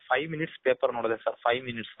ಕೊಟ್ಟಾಗ 5 ಮಿನಿಟ್ಸ್ ಪೇಪರ್ ನೋಡಿದೆ ಸರ್. 5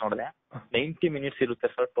 ಮಿನಿಟ್ಸ್ ನೋಡಿದೆ. 90 ಮಿನಿಟ್ಸ್ ಇರುತ್ತೆ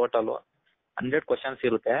ಸರ್ ಟೋಟಲ್. 100 ಕ್ವಶನ್ಸ್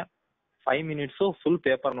ಇರುತ್ತೆ. 5 ಮಿನಿಟ್ಸ್ ಫುಲ್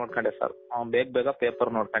ಪೇಪರ್ ನೋಡ್ಕೊಂಡೆ ಸರ್. ಬೇಗ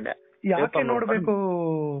ಪೇಪರ್ ನೋಡ್ಕೊಂಡೆ. ಯಾಕೆ ನೋಡ್ಬೇಕು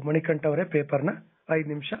ಮಣಿಕಂಠ ಅವರೇ ಪೇಪರ್ನ 5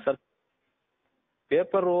 ನಿಮಿಷ? ಸರ್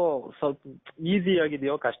ಪೇಪರ್ ಸ್ವಲ್ಪ ಈಸಿ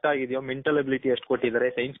ಆಗಿದೆಯೋ ಕಷ್ಟ ಆಗಿದೆಯೋ, ಮೆಂಟಲ್ ಎಬಿಲಿಟಿ ಎಷ್ಟು ಕೊಟ್ಟಿದ್ದಾರೆ,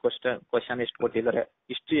 ಸೈನ್ಸ್ ಕ್ವಶನ್ ಎಷ್ಟು ಕೊಟ್ಟಿದ್ದಾರೆ,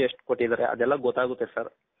 ಹಿಸ್ಟ್ರಿ ಎಷ್ಟು ಕೊಟ್ಟಿದ್ದಾರೆ, ಅದೆಲ್ಲ ಗೊತ್ತಾಗುತ್ತೆ ಸರ್.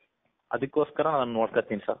 ಅದಕ್ಕೋಸ್ಕರ ನಾನು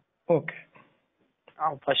ನೋಡ್ಕೊತೀನಿ ಸರ್. ಓಕೆ.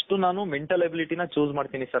 ಫಸ್ಟ್ ನಾನು ಮೆಂಟಲ್ ಎಬಿಲಿಟಿನ ಚೂಸ್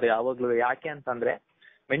ಮಾಡ್ತೀನಿ ಸರ್ ಯಾವಾಗ್ಲೂ. ಯಾಕೆ ಅಂತಂದ್ರೆ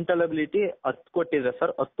ಮೆಂಟಲ್ ಎಬಿಲಿಟಿ 10 ಕೊಟ್ಟಿದ್ರೆ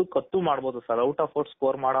ಸರ್ 10ಕ್ಕೆ 10 ಮಾಡ್ಬೋದು sir. Out of out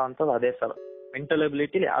score ಮಾಡೋ ಅಂತದ್ದು ಅದೇ ಸರ್. ಮೆಂಟಲ್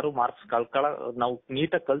ಎಬಿಲಿಟಿ ಯಾರು ಮಾರ್ಕ್ಸ್ ನಾವು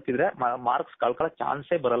ನೀಟಾಗಿ ಕಲ್ತಿದ್ರೆ ಮಾರ್ಕ್ಸ್ ಕಳ್ಕೊಳ್ಳೋ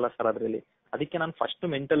ಚಾನ್ಸೇ ಬರಲ್ಲ ಸರ್ ಅದ್ರಲ್ಲಿ. ಅದಕ್ಕೆ ನಾನು ಫಸ್ಟ್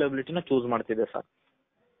ಮೆಂಟಲ್ ಎಬಿಲಿಟಿನ ಚೂಸ್ ಮಾಡ್ತಿದ್ದೆ ಸರ್.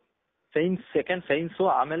 ಸೆಕೆಂಡ್ ಸೈನ್ಸ್,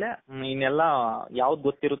 ಆಮೇಲೆ ಇನ್ನೆಲ್ಲ ಯಾವ್ದು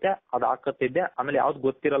ಗೊತ್ತಿರುತ್ತೆ ಅದು ಹಾಕತ್ತಿದ್ದೆ. ಆಮೇಲೆ ಯಾವ್ದು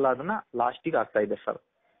ಗೊತ್ತಿರಲ್ಲ ಅದನ್ನ ಲಾಸ್ಟಿಗೆ ಹಾಕ್ತಾ ಇದ್ದೆ ಸರ್.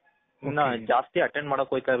 ಇನ್ನ ಜಾಸ್ತಿ ಅಟೆಂಡ್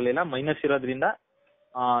ಮಾಡಕ್ ಹೋಯ್ತಾ ಇರ್ಲಿಲ್ಲ. ಮೈನಸ್ ಇರೋದ್ರಿಂದ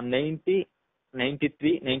 90,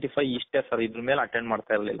 93, 95 ಇಷ್ಟೇ ಸರ್. ಇದ್ರ ಮೇಲೆ ಅಟೆಂಡ್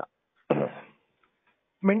ಮಾಡ್ತಾ ಇರ್ಲಿಲ್ಲ.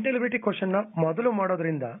 ಮೆಂಟಲ್ ಎಬಿಲಿಟಿ ಕ್ವಶನ್ ಮೊದಲು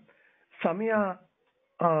ಮಾಡೋದ್ರಿಂದ ಸಮಯ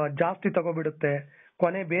ಜಾಸ್ತಿ ತಗೋಬಿಡುತ್ತೆ,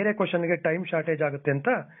 ಕೊನೆ ಬೇರೆ ಕ್ವಶನ್ಗೆ ಟೈಮ್ ಶಾರ್ಟೇಜ್ ಆಗುತ್ತೆ ಅಂತ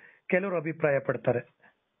ಕೆಲವರು ಅಭಿಪ್ರಾಯ ಪಡ್ತಾರೆ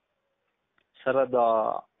ಸರ್. ಅದು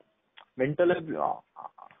ಮೆಂಟಲ್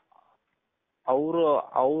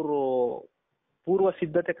ಅವರು ಪೂರ್ವ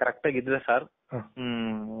ಸಿದ್ಧತೆ ಕರೆಕ್ಟ್ ಆಗಿದ್ರೆ ಸರ್,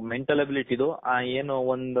 ಮೆಂಟಲ್ ಎಬಿಲಿಟಿದು ಏನು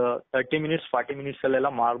ಒಂದು 30 ಮಿನಿಟ್ಸ್ 40 ಮಿನಿಟ್ಸ್ ಅಲ್ಲೆಲ್ಲ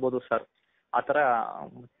ಮಾಡ್ಬೋದು ಸರ್. ಆತರ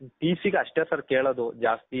TCಗೆ ಅಷ್ಟೇ ಸರ್ ಕೇಳೋದು,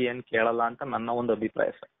 ಜಾಸ್ತಿ ಏನ್ ಕೇಳಲ್ಲ ಅಂತ ನನ್ನ ಒಂದು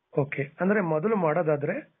ಅಭಿಪ್ರಾಯ ಸರ್. ಓಕೆ. ಅಂದ್ರೆ ಮೊದಲು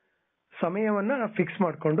ಮಾಡೋದಾದ್ರೆ ಸಮಯವನ್ನ ಫಿಕ್ಸ್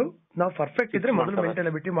ಮಾಡ್ಕೊಂಡು ನಾವು ಪರ್ಫೆಕ್ಟ್ ಇದ್ರೆ ಮೊದಲು ಮೆಂಟಲ್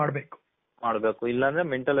ಎಬಿಲಿಟಿ ಮಾಡ್ಬೇಕು. ಇಲ್ಲಾಂದ್ರೆ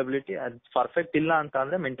ಮೆಂಟಲ್ ಎಬಿಲಿಟಿ ಪರ್ಫೆಕ್ಟ್ ಇಲ್ಲ ಅಂತ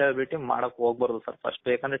ಅಂದ್ರೆ ಮೆಂಟಲ್ ಎಬಿಲಿಟಿ ಮಾಡಕ್ ಹೋಗ್ಬಾರ್ದು ಸರ್ ಫಸ್ಟ್.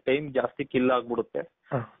 ಯಾಕಂದ್ರೆ ಟೈಮ್ ಜಾಸ್ತಿ ಕಿಲ್ ಆಗ್ಬಿಡುತ್ತೆ.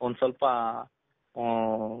 ಒಂದ್ ಸ್ವಲ್ಪ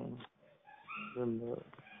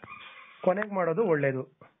ಕೊನೆಗೆ ಮಾಡೋದು ಒಳ್ಳೇದು.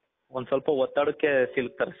 ಒಂದ್ ಸ್ವಲ್ಪ ಒತ್ತಡಕ್ಕೆ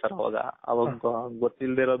ಸಿಲ್ಕ್ತಾರೆ ಸರ್. ಅವಾಗ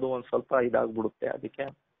ಗೊತ್ತಿಲ್ದಿರೋದು ಒಂದ್ ಸ್ವಲ್ಪ ಇದಾಗ್ಬಿಡುತ್ತೆ. ಅದಕ್ಕೆ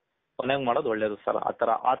ಕೊನೆಗೆ ಮಾಡೋದು ಒಳ್ಳೇದು ಸರ್.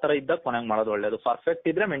 ಆತರ ಇದ್ದಾಗ ಕೊನೆಗೆ ಮಾಡೋದು ಒಳ್ಳೇದು. ಪರ್ಫೆಕ್ಟ್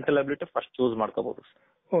ಇದ್ರೆ ಮೆಂಟಲ್ ಎಬಿಲಿಟಿ ಫಸ್ಟ್ ಚೂಸ್ ಮಾಡ್ಕೋಬಹುದು ಸರ್.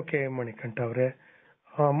 ಓಕೆ ಮಣಿಕಂಠ ಅವರೇ,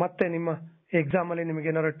 ಮತ್ತೆ ನಿಮ್ಮ ಎಕ್ಸಾಮ್ ಅಲ್ಲಿ ನಿಮ್ಗೆ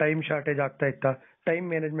ಏನಾದ್ರು ಟೈಮ್ ಶಾರ್ಟೇಜ್ ಆಗ್ತಾ ಇತ್ತಾ? ಟೈಮ್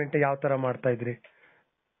ಮ್ಯಾನೇಜ್ಮೆಂಟ್ ಯಾವ ತರ ಮಾಡ್ತಾ ಇದ್ರಿ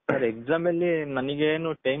ಸರ್? ಎಕ್ಸಾಮ್ ಅಲ್ಲಿ ನನಗೇನು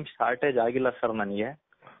ಟೈಮ್ ಶಾರ್ಟೇಜ್ ಆಗಿಲ್ಲ ಸರ್. ನನಗೆ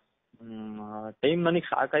ಟೈಮ್ ನನಗೆ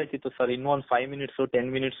ಸಾಕಾಯ್ತಿತ್ತು ಸರ್. ಇನ್ನೂ ಒಂದು 5 ಮಿನಿಟ್ಸ್ 10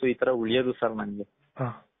 ಮಿನಿಟ್ಸ್ ಈ ತರ ಉಳಿಯೋದು ಸರ್. ನನಗೆ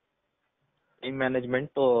ಟೈಮ್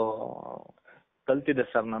ಮ್ಯಾನೇಜ್ಮೆಂಟ್ ಕಲ್ತಿದ್ದೆ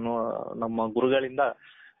ಸರ್ ನಾನು. ನಮ್ಮ ಗುರುಗಳಿಂದ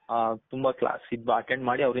ತುಂಬಾ ಕ್ಲಾಸ್ ಅಟೆಂಡ್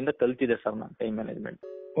ಮಾಡಿ ಅವರಿಂದ ಕಲ್ತಿದ್ದೆ ಸರ್ ನಾನು ಟೈಮ್ ಮ್ಯಾನೇಜ್ಮೆಂಟ್.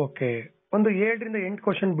 ಓಕೆ. ಒಂದು 7 ರಿಂದ 8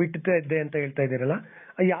 ಕ್ವಶನ್ ಬಿಡ್ತಾ ಇದ್ದೆ ಅಂತ ಹೇಳ್ತಾ ಇದ್ದೀರಲ್ಲ,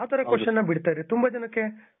 ಯಾವ ತರ ಕ್ವಶನ್ ನ ಬಿಡ್ತಾ ಇದ್ರಿ? ತುಂಬಾ ಜನಕ್ಕೆ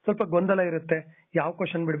ಸ್ವಲ್ಪ ಗೊಂದಲ ಇರುತ್ತೆ, ಯಾವ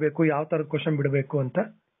ಕ್ವಶನ್ ಬಿಡಬೇಕು, ಯಾವ ತರ ಕ್ವಶನ್ ಬಿಡಬೇಕು ಅಂತ.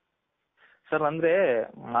 ಸರ್ ಅಂದ್ರೆ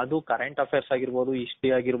ಅದು ಕರೆಂಟ್ ಅಫೇರ್ಸ್ ಆಗಿರ್ಬೋದು,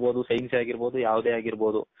 ಹಿಸ್ಟ್ರಿ ಆಗಿರ್ಬೋದು, ಸೈನ್ಸ್ ಆಗಿರ್ಬೋದು, ಯಾವುದೇ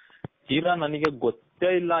ಆಗಿರ್ಬೋದು, ತೀರಾ ನನಗೆ ಗೊತ್ತೇ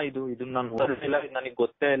ಇಲ್ಲ. ಇದು ನಾನು ಓದಿಲ್ಲ, ನನಗೆ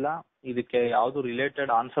ಗೊತ್ತೇ ಇಲ್ಲ, ಇದಕ್ಕೆ ಯಾವ್ದು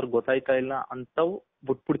ರಿಲೇಟೆಡ್ ಆನ್ಸರ್ ಗೊತ್ತಾಯ್ತಾ ಇಲ್ಲ ಅಂತವು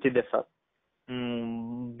ಬಿಟ್ಬಿಡ್ತಿದ್ದೆ ಸರ್.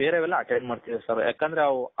 ಬೇರೆವೆಲ್ಲ ಅಟೆಂಡ್ ಮಾಡ್ತಿದ್ದೆ ಸರ್. ಯಾಕಂದ್ರೆ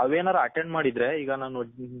ಅವೇನಾರ ಅಟೆಂಡ್ ಮಾಡಿದ್ರೆ, ಈಗ ನಾನು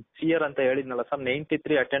CR ಅಂತ ಹೇಳಿದ್ನಲ್ಲ ಸರ್,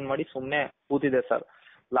 93 ಅಟೆಂಡ್ ಮಾಡಿ ಸುಮ್ನೆ ಕೂತಿದ್ದೆ ಸರ್.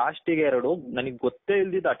 ಲಾಸ್ಟಿಗೆ 2 ನನಗೆ ಗೊತ್ತೇ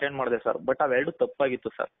ಇಲ್ದಿದ್ದು ಅಟೆಂಡ್ ಮಾಡಿದೆ ಸರ್. ಬಟ್ ಅವೆರಡು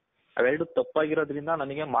ತಪ್ಪಾಗಿತ್ತು ಸರ್. ಅವೆರಡು ತಪ್ಪಾಗಿರೋದ್ರಿಂದ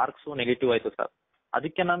ನನಗೆ ಮಾರ್ಕ್ಸ್ ನೆಗೆಟಿವ್ ಆಯ್ತು ಸರ್.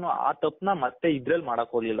 ಅದಕ್ಕೆ ನಾನು ಆ ತಪ್ಪನ್ನ ಮತ್ತೆ ಇದ್ರಲ್ಲಿ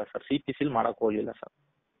ಮಾಡಕ್ ಹೋಗ್ಲಿಲ್ಲ ಸರ್, CPC ಮಾಡಕ್ ಹೋಗ್ಲಿಲ್ಲ ಸರ್.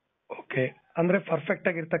 ಓಕೆ, ಅಂದ್ರೆ ಪರ್ಫೆಕ್ಟ್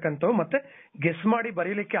ಆಗಿರ್ತಕ್ಕಂಥವು ಮತ್ತೆ ಗೆಸ್ ಮಾಡಿ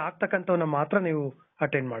ಬರೀಲಿಕ್ಕೆ ಆಗ್ತಕ್ಕಂಥವನ್ನ ಮಾತ್ರ ನೀವು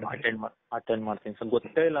ಅಟೆಂಡ್ ಮಾಡ್ತೀನಿ ಸರ್.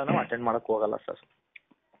 ಗೊತ್ತೇ ಇಲ್ಲ ನಾವು ಅಟೆಂಡ್ ಮಾಡಕ್ ಹೋಗಲ್ಲ ಸರ್.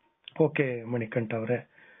 ಓಕೆ ಮಣಿಕಂಠ ಅವರೇ,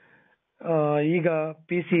 ಈಗ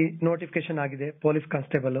PC ನೋಟಿಫಿಕೇಶನ್ ಆಗಿದೆ ಪೊಲೀಸ್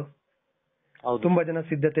ಕಾನ್ಸ್ಟೇಬಲ್. ತುಂಬಾ ಜನ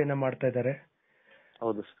ಸಿದ್ಧತೆಯನ್ನ ಮಾಡ್ತಾ ಇದ್ದಾರೆ.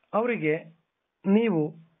 ಹೌದು ಸರ್. ಅವರಿಗೆ ನೀವು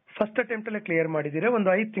ಫಸ್ಟ್ ಅಟೆಂಪ್ಟ್ ಅಲ್ಲೇ ಕ್ಲಿಯರ್ ಮಾಡಿದೀರಾ, ಒಂದು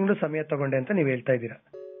 5 ತಿಂಗಳು ಸಮಯ ತಗೊಂಡೆ ಅಂತ ನೀವು ಹೇಳ್ತಾ ಇದ್ದೀರಾ.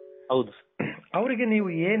 ಹೌದು ಸರ್. ಅವರಿಗೆ ನೀವು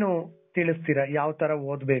ಏನು ತಿಳಿಸ್ತೀರಾ, ಯಾವ ತರ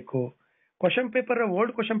ಓದ್ಬೇಕು? Question paper,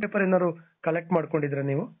 old question paper ಏನಾದ್ರು ಕಲೆಕ್ಟ್ ಮಾಡ್ಕೊಂಡಿದ್ರ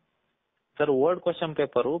ನೀವು? ಸರ್ ಓಲ್ಡ್ ಕ್ವಶನ್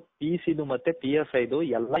ಪೇಪರ್ PCದು ಮತ್ತೆ PSIದು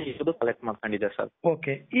ಎಲ್ಲ ಇದು ಕಲೆಕ್ಟ್ ಮಾಡ್ಕೊಂಡಿದೆ ಸರ್.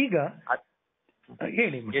 ಓಕೆ, ಈಗ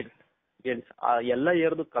ಹೇಳಿ ಎಲ್ಲ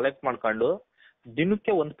ಇಯರ್ದು ಕಲೆಕ್ಟ್ ಮಾಡ್ಕೊಂಡು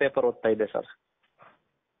ದಿನಕ್ಕೆ ಒಂದು ಪೇಪರ್ ಓದ್ತಾ ಇದೆ ಸರ್.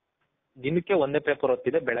 ದಿನಕ್ಕೆ ಒಂದೇ ಪೇಪರ್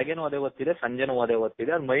ಓದ್ತಿದೆ, ಬೆಳಗ್ಗೆನೂ ಅದೇ ಓದ್ತಿದೆ, ಸಂಜೆನೂ ಅದೇ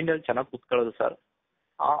ಓದ್ತಿದೆ. ಅದು ಮೈಂಡ್ ಅಲ್ಲಿ ಚೆನ್ನಾಗಿ ಕುತ್ಕೊಳ್ಳೋದು ಸರ್.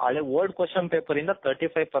 ಹಳೆ ಓಲ್ಡ್ ಕ್ವಶನ್ ಪೇಪರ್ ಇಂದ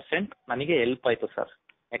 35% ನನಗೆ ಹೆಲ್ಪ್ ಆಯ್ತು ಸರ್.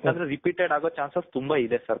 ಯಾಕಂದ್ರೆ ರಿಪೀಟೆಡ್ ಆಗೋ ಚಾನ್ಸಸ್ ತುಂಬಾ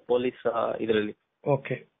ಇದೆ ಸರ್ ಪೊಲೀಸ್ ಇದರಲ್ಲಿ.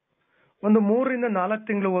 ಓಕೆ, ಒಂದು 3 ರಿಂದ 4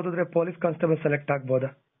 ತಿಂಗಳು ಓದಿದ್ರೆ ಪೊಲೀಸ್ ಕಾನ್ಸ್ಟೇಬಲ್ ಸೆಲೆಕ್ಟ್ ಆಗ್ಬೋದಾ?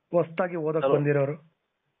 ಹೊಸದಾಗಿ ಓದಕ್ ಬಂದಿರೋರು?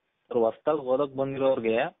 ಹೊಸದಾಗಿ ಓದಕ್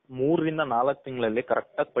ಬಂದಿರೋರ್ಗೆ 3 ರಿಂದ 4 ತಿಂಗಳಲ್ಲಿ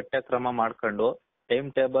ಕರೆಕ್ಟ್ ಆಗಿ ಪಠ್ಯಕ್ರಮ ಮಾಡ್ಕೊಂಡು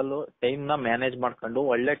ಟೈಮ್ ನ ಮ್ಯಾನೇಜ್ ಮಾಡ್ಕೊಂಡು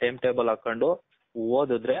ಒಳ್ಳೆ ಟೈಮ್ ಟೇಬಲ್ ಹಾಕೊಂಡು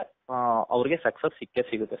ಓದಿದ್ರೆ ಅವ್ರಿಗೆ ಸಕ್ಸಸ್ ಸಿಕ್ಕೇ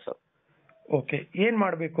ಸಿಗುತ್ತೆ ಸರ್. ಓಕೆ, ಏನ್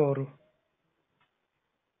ಮಾಡ್ಬೇಕು ಅವರು?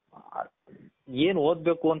 ಏನ್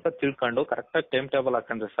ಓದ್ಬೇಕು ಅಂತ ತಿಳ್ಕೊಂಡು ಕರೆಕ್ಟ್ ಆಗಿ ಟೈಮ್ ಟೇಬಲ್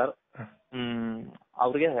ಹಾಕೊಂಡ್ರೆ ಸರ್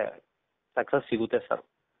ಅವ್ರಿಗೆ ಸಕ್ಸಸ್ ಸಿಗುತ್ತೆ ಸರ್.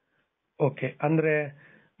 ಓಕೆ, ಅಂದ್ರೆ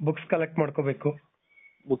ಬುಕ್ಸ್ ಕಲೆಕ್ಟ್ ಮಾಡ್ಕೋಬೇಕು.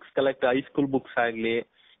 ಬುಕ್ಸ್ ಕಲೆಕ್ಟ್, ಹೈಸ್ಕೂಲ್ ಬುಕ್ಸ್ ಆಗ್ಲಿ,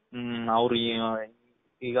 ಅವ್ರು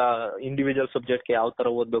ಈಗ ಇಂಡಿವಿಜುವಲ್ ಸಬ್ಜೆಕ್ಟ್ಗೆ ಯಾವ ತರ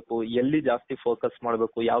ಓದ್ಬೇಕು, ಎಲ್ಲಿ ಜಾಸ್ತಿ ಫೋಕಸ್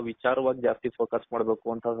ಮಾಡ್ಬೇಕು, ಯಾವ ವಿಚಾರವಾಗಿ ಜಾಸ್ತಿ ಫೋಕಸ್ ಮಾಡ್ಬೇಕು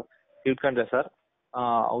ಅಂತ ತಿಳ್ಕೊಂಡ್ರೆ ಸರ್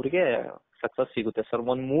ಅವ್ರಿಗೆ ಸಕ್ಸಸ್ ಸಿಗುತ್ತೆ ಸರ್.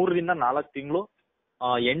 ಒಂದ್ 3 ರಿಂದ 4 ತಿಂಗಳು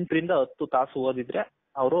 8 ರಿಂದ 10 ತಾಸು ಓದಿದ್ರೆ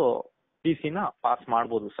ಅವರು PC ನ ಪಾಸ್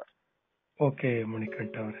ಮಾಡ್ಬೋದು ಸರ್. ಓಕೆ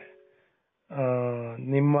ಮಣಿಕಂಠ ಅವರೇ,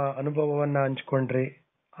 ನಿಮ್ಮ ಅನುಭವವನ್ನ ಹಂಚ್ಕೊಂಡ್ರಿ.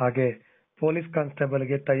 ಹಾಗೆ ಪೊಲೀಸ್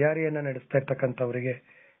ಕಾನ್ಸ್ಟೇಬಲ್ಗೆ ತಯಾರಿಯನ್ನ ನಡೆಸ್ತಾ ಇರ್ತಕ್ಕಂಥವರಿಗೆ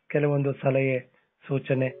ಕೆಲವೊಂದು ಸಲಹೆ,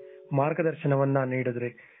 ಸೂಚನೆ, ಮಾರ್ಗದರ್ಶನವನ್ನ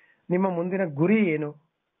ನೀಡಿದ್ರಿ. ನಿಮ್ಮ ಮುಂದಿನ ಗುರಿ ಏನು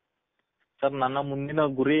ಸರ್? ನನ್ನ ಮುಂದಿನ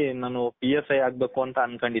ಗುರಿ, ನಾನು PSI ಆಗ್ಬೇಕು ಅಂತ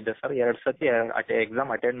ಅನ್ಕೊಂಡಿದ್ದೆ ಸರ್. 2 ಸತಿ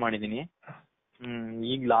ಎಕ್ಸಾಮ್ ಅಟೆಂಡ್ ಮಾಡಿದೀನಿ.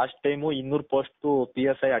 ಈಗ last time 200 post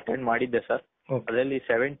PSI attend ಮಾಡಿದ್ದೆ ಸರ್. ಅದರಲ್ಲಿ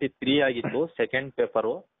 73 ಆಗಿತ್ತು second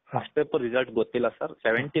paper. First paper result ಗೊತ್ತಿಲ್ಲ ಸರ್.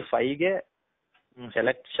 75ಗೆ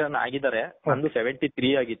ಸೆಲೆಕ್ಷನ್ ಆಗಿದ್ದಾರೆ, ನಂದು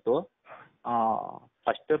 73 ಆಗಿತ್ತು.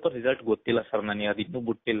 ಫಸ್ಟ್ ಪೇಪರ್ ರಿಸಲ್ಟ್ ಗೊತ್ತಿಲ್ಲ ಸರ್ ನನಗೆ, ಅದು ಇನ್ನೂ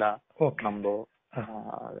ಬಿಟ್ಟಿಲ್ಲ. ನಮ್ದು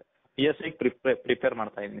PSI ಪ್ರಿಪೇರ್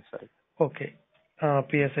ಮಾಡ್ತಾ ಇದ್ದೀನಿ ಸರ್. ಓಕೆ,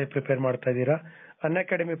 PSI ಪ್ರಿಪೇರ್ ಮಾಡ್ತಾ ಇದ್ದೀರಾ.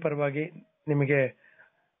 ಅನ್ಅಕಾಡೆಮಿ ಪರವಾಗಿ ನಿಮಗೆ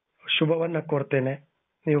ಶುಭವನ್ನ ಕೋರ್ತೇನೆ.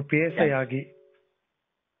 ನೀವು PSI ಆಗಿ,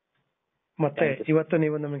 ಮತ್ತೆ ಇವತ್ತು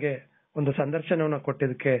ನೀವು ನಮಗೆ ಒಂದು ಸಂದರ್ಶನವನ್ನ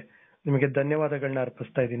ಕೊಟ್ಟಿದ್ದಕ್ಕೆ ನಿಮಗೆ ಧನ್ಯವಾದಗಳನ್ನ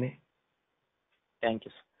ಅರ್ಪಿಸ್ತಾ ಇದ್ದೀನಿ. Thank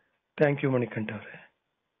you sir. Thank you Manikantha ಅವರೇ.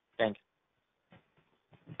 Thank you.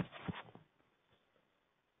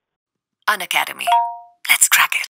 Unacademy.